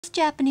Most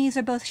Japanese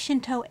are both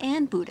Shinto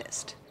and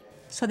Buddhist,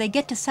 so they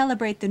get to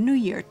celebrate the New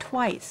Year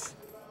twice.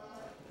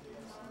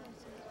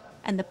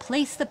 And the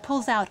place that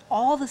pulls out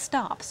all the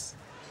stops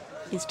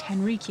is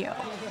Tenrikyo.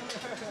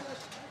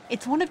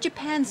 It's one of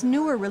Japan's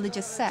newer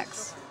religious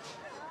sects,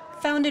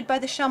 founded by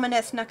the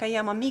Shamaness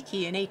Nakayama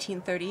Miki in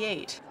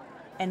 1838,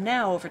 and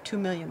now over 2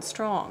 million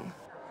strong.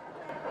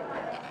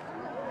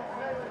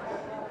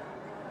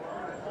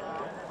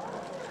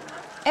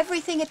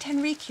 Everything at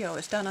Tenrikyo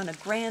is done on a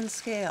grand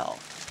scale,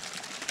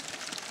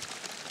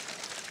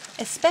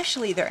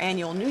 especially their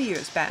annual New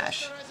Year's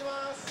bash.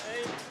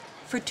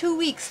 For 2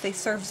 weeks they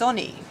serve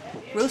zoni,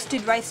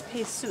 roasted rice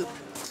paste soup,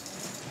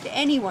 to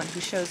anyone who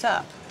shows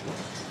up.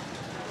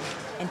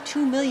 And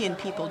 2 million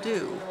people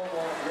do.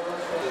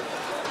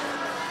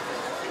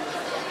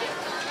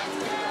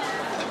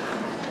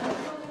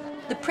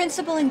 The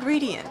principal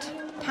ingredient,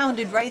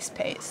 pounded rice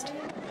paste,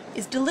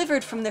 is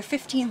delivered from their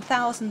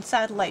 15,000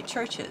 satellite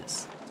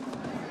churches,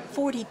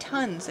 40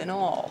 tons in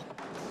all.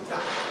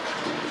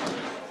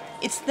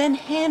 It's then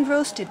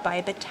hand-roasted by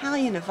a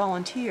battalion of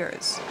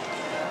volunteers.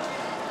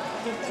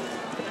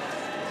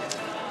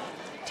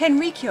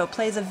 Tenrikyo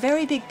plays a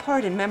very big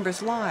part in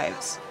members'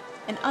 lives,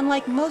 and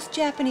unlike most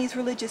Japanese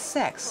religious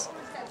sects,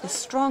 is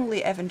strongly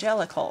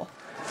evangelical.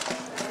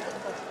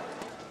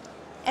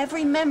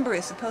 Every member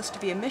is supposed to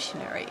be a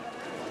missionary,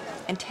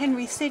 and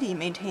Tenri City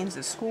maintains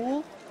a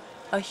school,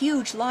 a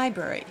huge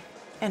library,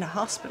 and a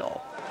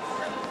hospital.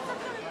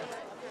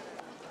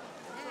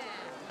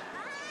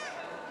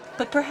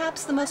 But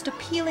perhaps the most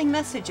appealing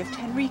message of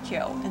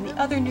Tenrikyo and the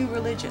other new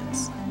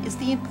religions is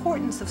the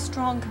importance of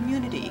strong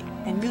community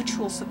and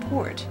mutual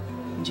support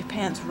in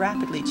Japan's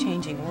rapidly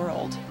changing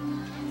world.